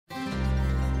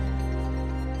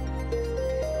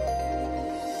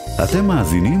אתם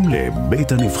מאזינים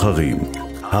לבית הנבחרים,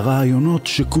 הרעיונות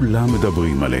שכולם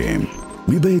מדברים עליהם,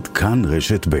 מבית כאן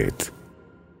רשת בית.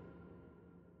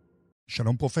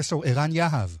 שלום פרופסור ערן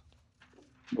יהב.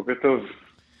 בוקר טוב.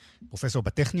 פרופסור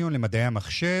בטכניון למדעי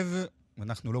המחשב,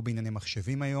 אנחנו לא בענייני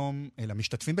מחשבים היום, אלא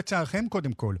משתתפים בצערכם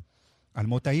קודם כל. על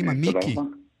מות האמא מיקי,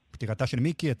 פטירתה של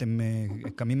מיקי, אתם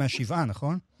קמים מהשבעה,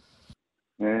 נכון?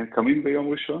 קמים ביום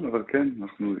ראשון, אבל כן,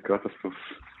 אנחנו לקראת הסוף.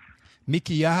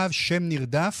 מיקי יהב, שם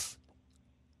נרדף,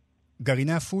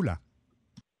 גרעיני עפולה.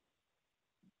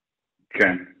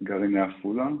 כן, גרעיני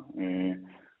עפולה,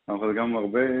 אבל גם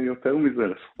הרבה יותר מזה,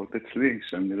 לפחות אצלי,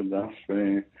 שם נרדף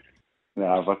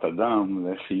לאהבת אדם,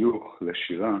 לחיוך,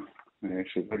 לשירה,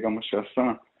 שזה גם מה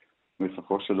שעשה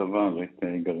בסופו של דבר את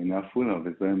גרעיני עפולה,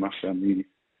 וזה מה שאני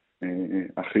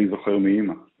הכי זוכר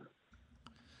מאמא.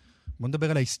 בוא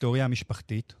נדבר על ההיסטוריה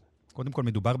המשפחתית. קודם כל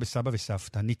מדובר בסבא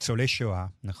וסבתא, ניצולי שואה,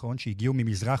 נכון? שהגיעו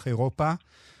ממזרח אירופה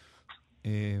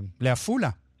לעפולה,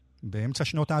 באמצע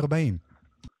שנות ה-40.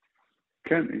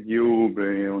 כן, הגיעו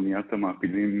באוניית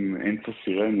המעפילים אמצע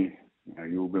סירני,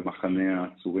 היו במחנה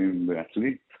העצורים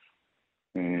בעתלית,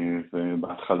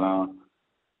 ובהתחלה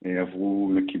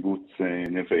עברו לקיבוץ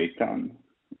נווה איתן,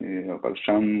 אבל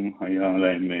שם היה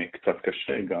להם קצת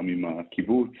קשה, גם עם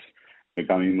הקיבוץ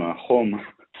וגם עם החום,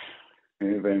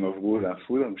 והם עברו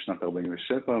לעפולה בשנת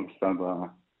 47,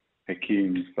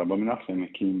 סבא מנחם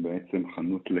הקים בעצם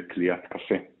חנות לקליית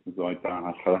קפה. זו הייתה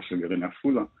ההתחלה של גרעיני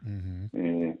עפולה.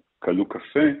 קלו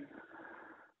קפה,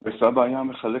 וסבא היה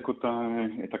מחלק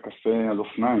את הקפה על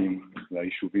אופניים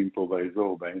ליישובים פה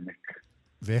באזור, בעמק.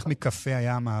 ואיך מקפה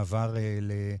היה המעבר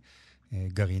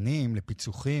לגרעינים,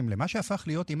 לפיצוחים, למה שהפך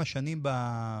להיות עם השנים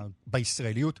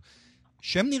בישראליות?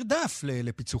 שם נרדף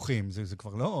לפיצוחים, זה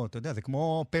כבר לא, אתה יודע, זה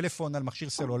כמו פלאפון על מכשיר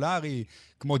סלולרי,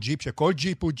 כמו ג'יפ, שכל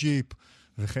ג'יפ הוא ג'יפ,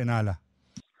 וכן הלאה.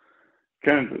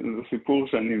 כן, זה סיפור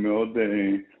שאני מאוד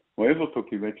אוהב אותו,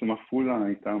 כי בעצם עפולה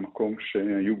הייתה מקום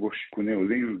שהיו בו שיכוני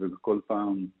עולים, ובכל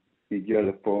פעם הגיע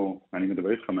לפה, אני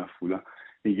מדבר איתך מעפולה,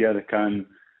 הגיע לכאן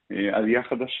עלייה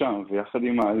חדשה, ויחד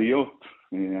עם העליות,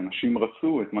 אנשים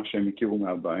רצו את מה שהם הכירו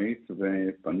מהבית,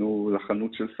 ופנו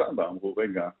לחנות של סבא, אמרו,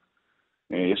 רגע,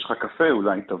 יש לך קפה,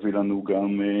 אולי תביא לנו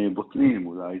גם בוטנים,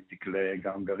 אולי תקלה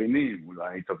גם גרעינים,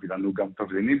 אולי תביא לנו גם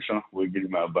תבלינים שאנחנו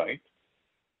רגילים מהבית.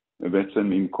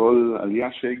 ובעצם עם כל עלייה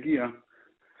שהגיעה,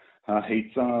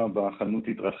 ההיצע בחנות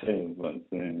התרחב.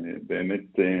 אז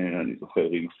באמת, אני זוכר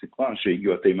עם הסיפרה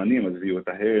שהגיעו התימנים, אז הביאו את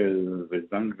ההל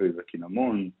וזנגוויל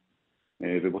וקינמון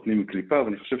ובוטנים מקליפה,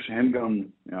 ואני חושב שהם גם,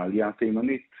 העלייה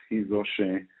התימנית היא זו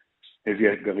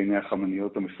שהביאה את גרעיני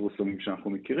החמניות המפורסמים שאנחנו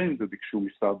מכירים, וביקשו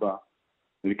מסבא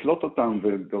לקלוט אותם,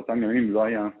 ובאותם ימים לא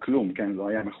היה כלום, כן? לא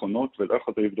היה מכונות, ולא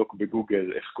יכולת לבדוק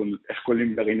בגוגל איך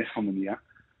קולים גרעיני חמניה.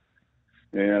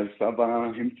 אז סבא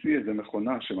המציא איזו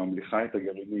מכונה שממליכה את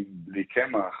הגרעינים בלי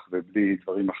קמח ובלי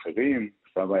דברים אחרים.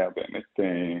 סבא היה באמת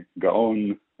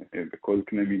גאון בכל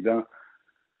קנה מידה.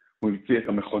 הוא המציא את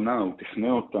המכונה, הוא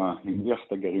תכנה אותה, המליח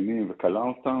את הגרעינים וקלה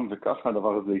אותם, וככה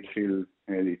הדבר הזה התחיל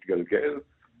להתגלגל.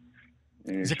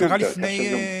 זה קרה לפני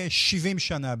 70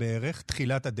 שנה בערך,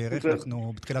 תחילת הדרך,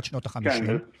 אנחנו בתחילת שנות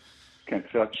ה-50. כן,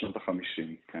 תחילת שנות ה-50,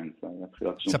 כן, זה היה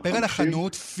תחילת שנות ה-50. ספר על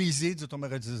החנות פיזית, זאת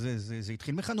אומרת, זה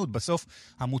התחיל מחנות, בסוף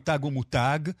המותג הוא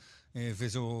מותג,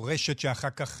 וזו רשת שאחר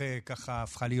כך ככה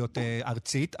הפכה להיות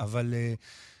ארצית,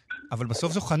 אבל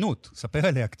בסוף זו חנות, ספר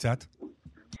עליה קצת.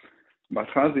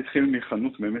 בהתחלה זה התחיל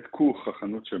מחנות באמת כוך,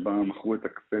 החנות שבה מכרו את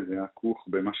הקפה, זה היה כוך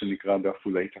במה שנקרא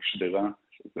בעפולאית השדרה,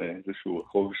 שזה איזשהו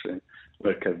רחוב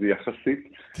מרכזי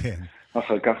יחסית. כן.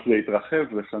 אחר כך זה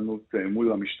התרחב לחנות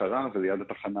מול המשטרה וליד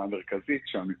התחנה המרכזית,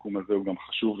 שהמיקום הזה הוא גם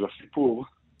חשוב לסיפור.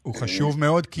 הוא חשוב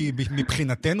מאוד כי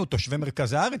מבחינתנו, תושבי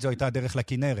מרכז הארץ, זו הייתה הדרך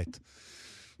לכנרת.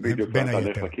 בדיוק, זו הייתה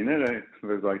הדרך לכנרת,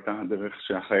 וזו הייתה הדרך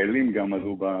שהחיילים גם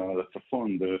עלו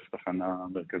לצפון, דרך תחנה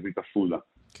מרכזית עפולה.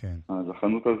 כן. אז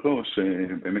החנות הזו,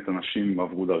 שבאמת אנשים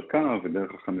עברו דרכה,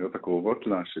 ודרך החנויות הקרובות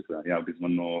לה, שזה היה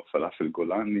בזמנו פלאפל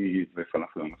גולני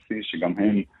ופלאפל הנשיא, שגם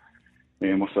הם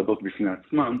מוסדות בפני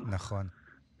עצמם. נכון.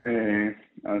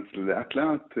 אז לאט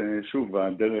לאט, שוב,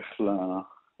 הדרך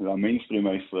למיינסטרים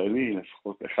הישראלי,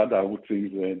 לפחות אחד הערוצים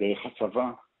זה דרך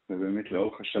הצבא, ובאמת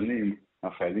לאורך השנים,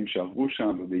 החיילים שעברו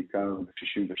שם, ובעיקר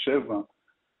ב-67,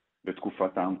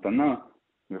 בתקופת ההמתנה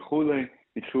וכולי,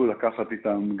 התחילו לקחת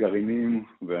איתם גרעינים,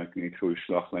 והתחילו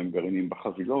לשלוח להם גרעינים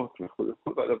בחבילות וכולי.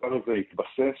 והדבר הזה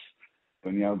התבסס,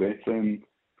 ונהיה בעצם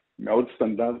מאוד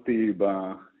סטנדרטי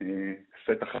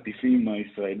בסט החטיפים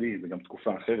הישראלי, וגם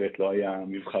תקופה אחרת, לא היה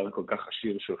מבחר כל כך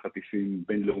עשיר של חטיפים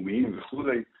בינלאומיים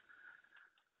וכולי.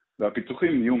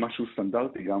 והפיצוחים נהיו משהו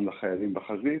סטנדרטי גם לחיילים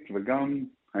בחזית, וגם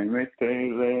האמת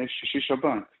זה שישי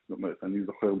שבת. זאת אומרת, אני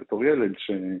זוכר בתור ילד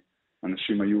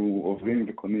אנשים היו עוברים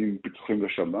וקונים פיצוחים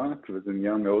לשבת, וזה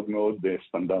נהיה מאוד מאוד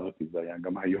סטנדרטי. זה היה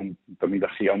גם היום תמיד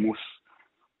הכי עמוס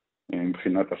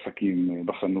מבחינת עסקים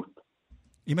בחנות.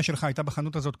 אמא שלך הייתה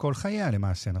בחנות הזאת כל חייה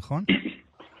למעשה, נכון?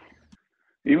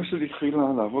 אמא שלי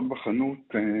התחילה לעבוד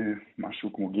בחנות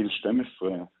משהו כמו גיל 12,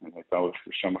 הייתה הולכת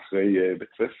לשם אחרי בית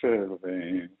ספר,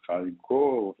 והתחילה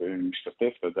למכור,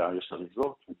 ומשתתף, יש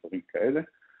אריזות ודברים כאלה.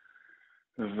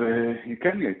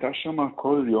 וכן, היא הייתה שם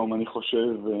כל יום, אני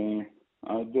חושב,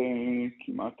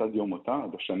 כמעט עד יום מותה,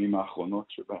 עד השנים האחרונות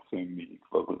שבהם היא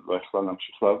כבר לא יכלה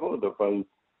להמשיך לעבוד, אבל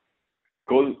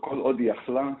כל עוד היא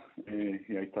יכלה,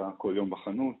 היא הייתה כל יום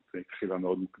בחנות, היא התחילה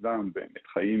מאוד מוקדם, באמת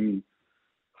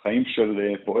חיים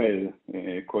של פועל,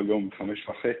 כל יום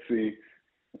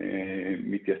 5:30,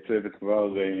 מתייצבת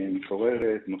כבר,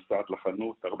 מתעוררת, נוסעת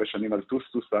לחנות, הרבה שנים על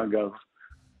טוסטוס אגב,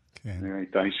 כן.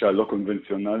 הייתה אישה לא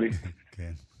קונבנציונלית,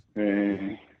 כן.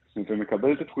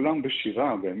 ומקבלת את כולם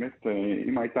בשירה, באמת,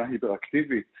 אמא הייתה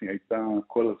היפראקטיבית, היא הייתה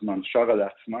כל הזמן שרה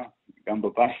לעצמה, גם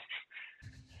בבית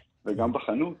וגם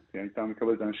בחנות, היא הייתה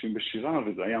מקבלת אנשים בשירה,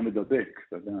 וזה היה מדבק,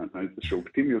 אתה יודע, איזושהי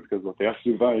אופטימיות כזאת, היה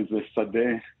סביבה איזה שדה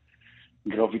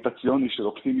גרביטציוני של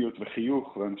אופטימיות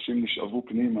וחיוך, ואנשים נשאבו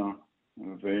פנימה,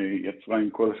 ויצרה עם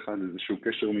כל אחד איזשהו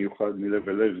קשר מיוחד מלב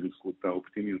אל לב, בזכות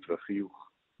האופטימיות והחיוך.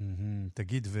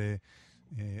 תגיד,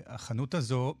 והחנות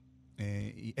הזו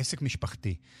היא עסק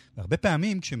משפחתי. והרבה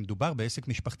פעמים כשמדובר בעסק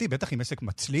משפחתי, בטח עם עסק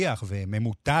מצליח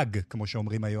וממותג, כמו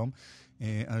שאומרים היום,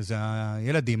 אז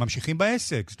הילדים ממשיכים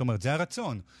בעסק. זאת אומרת, זה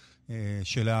הרצון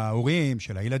של ההורים,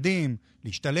 של הילדים,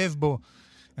 להשתלב בו.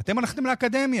 אתם הלכתם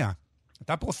לאקדמיה.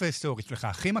 אתה פרופסור, יש לך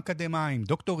אחים אקדמיים,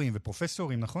 דוקטורים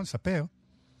ופרופסורים, נכון? ספר.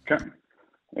 כן.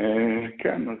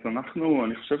 כן, אז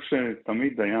אני חושב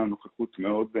שתמיד היה נוכחות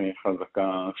מאוד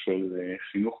חזקה של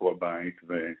חינוך בבית,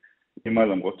 ואמא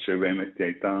למרות שבאמת היא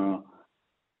הייתה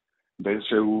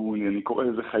באיזשהו, אני קורא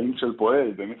לזה חיים של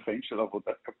פועל, באמת חיים של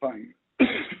עבודת כפיים,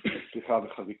 סליחה,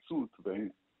 וחריצות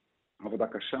ועבודה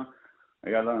קשה.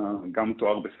 היה לה גם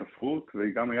תואר בספרות,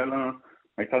 וגם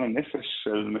הייתה לה נפש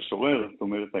של משורר, זאת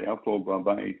אומרת, היה פה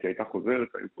בבית, היא הייתה חוזרת,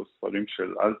 היו פה ספרים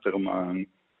של אלתרמן,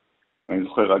 אני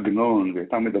זוכר עגנון, והיא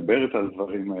הייתה מדברת על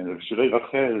דברים האלה, ושירי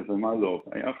רחל ומה לא,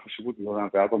 היה חשיבות גדולה,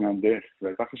 ואבא מהנדס,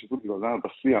 והייתה חשיבות גדולה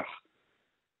בשיח,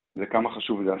 וכמה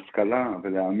חשוב להשכלה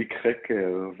ולהעמיק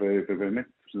חקר, ובאמת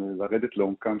לרדת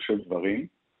לעומקם של דברים,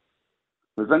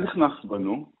 וזה נכנס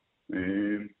בנו,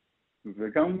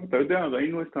 וגם, אתה יודע,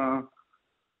 ראינו את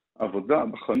העבודה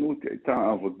בחנות, היא הייתה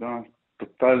עבודה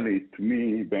טוטלית,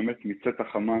 באמת מצאת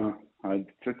החמה עד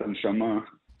צאת הנשמה.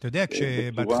 אתה יודע,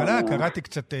 כשבהתחלה קראתי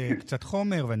קצת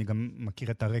חומר, ואני גם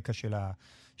מכיר את הרקע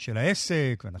של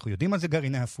העסק, ואנחנו יודעים מה זה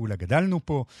גרעיני עפולה, גדלנו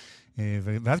פה,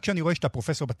 ואז כשאני רואה שאתה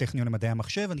פרופסור בטכניון למדעי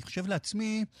המחשב, אני חושב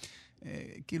לעצמי,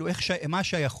 כאילו, מה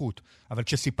השייכות? אבל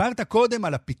כשסיפרת קודם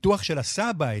על הפיתוח של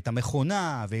הסבא, את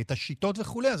המכונה ואת השיטות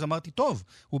וכו', אז אמרתי, טוב,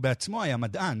 הוא בעצמו היה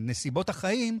מדען. נסיבות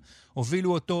החיים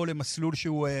הובילו אותו למסלול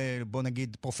שהוא, בוא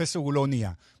נגיד, פרופסור הוא לא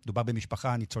נהיה. מדובר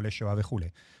במשפחה, ניצולי שואה וכו'.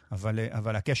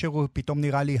 אבל הקשר הוא פתאום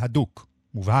נראה לי הדוק,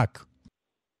 מובהק.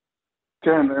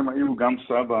 כן, הם היו גם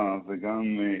סבא וגם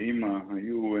אמא,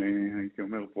 היו, הייתי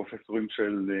אומר, פרופסורים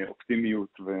של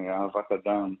אופטימיות ואהבת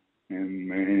אדם. הם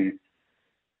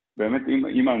באמת,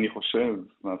 אמא, אני חושב,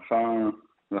 הלכה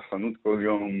לחנות כל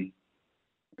יום,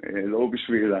 לא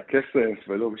בשביל הכסף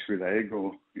ולא בשביל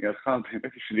האגו, היא הלכה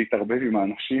באמת בשביל להתערבב עם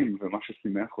האנשים, ומה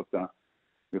ששימח אותה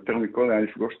יותר מכל היה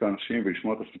לפגוש את האנשים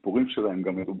ולשמוע את הסיפורים שלהם.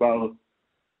 גם מדובר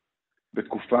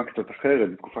בתקופה קצת אחרת,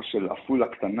 בתקופה של עפולה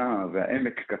קטנה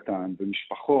והעמק קטן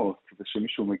ומשפחות,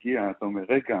 ושמישהו מגיע, אתה אומר,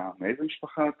 רגע, מאיזה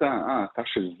משפחה אתה? אתה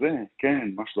של זה?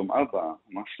 כן, מה שלום אבא?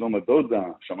 מה שלום הדודה?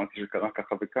 שמעתי שקרה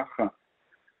ככה וככה.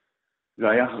 זה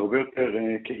היה הרבה יותר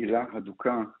קהילה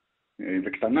הדוקה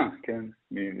וקטנה, כן?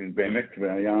 באמת,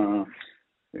 והיה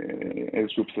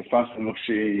איזשהו פסיפס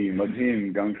אנושי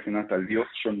מדהים, גם מבחינת עליות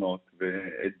שונות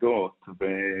ועדות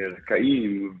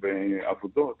ורקעים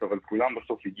ועבודות, אבל כולם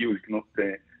בסוף הגיעו לקנות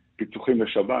פיצוחים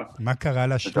לשבת. מה קרה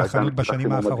לחנות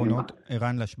בשנים האחרונות?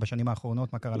 ערן, בשנים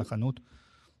האחרונות, מה קרה לחנות?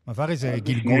 עבר איזה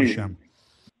גלגול שם.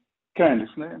 כן,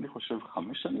 לפני, אני חושב,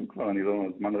 5 שנים כבר, אני לא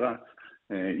זמן רץ.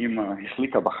 אמא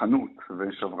החליקה בחנות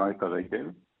ושברה את הרגל,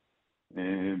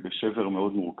 בשבר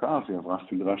מאוד מורכב, היא עברה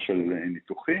סדרה של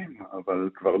ניתוחים, אבל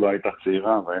כבר לא הייתה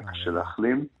צעירה והיה קשה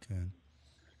להחלים. כן.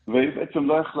 והיא בעצם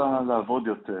לא יכלה לעבוד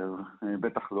יותר,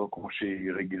 בטח לא כמו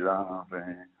שהיא רגילה,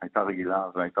 והייתה רגילה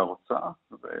והייתה רוצה,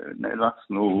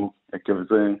 ונאלצנו עקב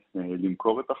זה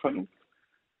למכור את החנות.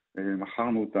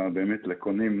 מכרנו אותה באמת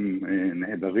לקונים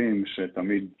נהדרים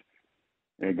שתמיד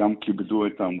גם כיבדו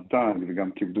את המותג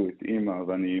וגם כיבדו את אמא,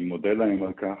 ואני מודה להם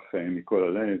על כך מכל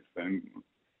הלב.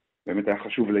 באמת היה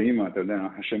חשוב לאמא, אתה יודע,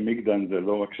 השם מגדן זה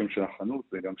לא רק שם של החנות,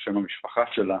 זה גם שם המשפחה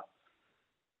שלה,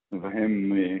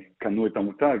 והם קנו את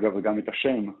המותג, וגם את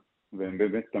השם, והם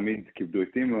באמת תמיד כיבדו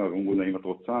את אמא, ואמרו לה, אם את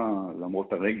רוצה,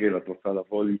 למרות הרגל, את רוצה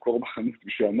לבוא למכור בחנות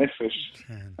בשביל הנפש,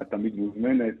 את תמיד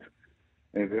מוזמנת,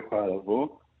 ויכולה לבוא.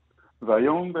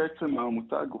 והיום בעצם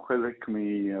המותג הוא חלק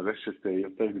מרשת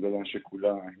יותר גדולה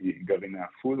שכולה היא גרעיני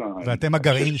עפולה. ואתם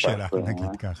הגרעין שלה,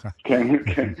 נגיד ככה. כן,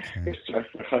 כן. יש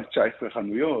 19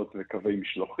 חנויות וקווי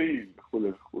משלוחים וכו'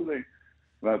 וכו'.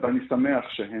 ואני שמח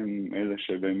שהם אלה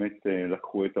שבאמת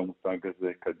לקחו את המותג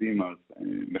הזה קדימה, אז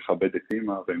מכבד את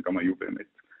אמא, והם גם היו באמת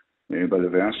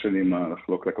בלוויה של אמא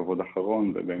לחלוק לכבוד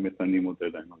אחרון, ובאמת אני מודה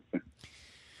להם על זה.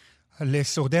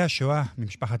 לשורדי השואה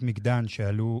ממשפחת מגדן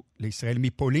שעלו לישראל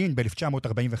מפולין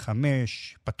ב-1945,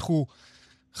 פתחו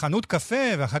חנות קפה,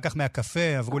 ואחר כך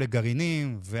מהקפה עברו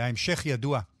לגרעינים, וההמשך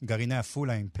ידוע, גרעיני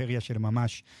עפולה, אימפריה של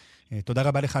ממש. תודה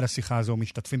רבה לך על השיחה הזו,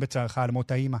 משתתפים בצערך על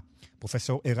מות האמא.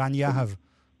 פרופסור ערן יהב,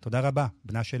 תודה רבה,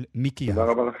 בנה של מיקי יהב.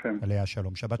 תודה רבה לכם. עליה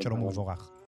שלום, שבת שלום ומבורך.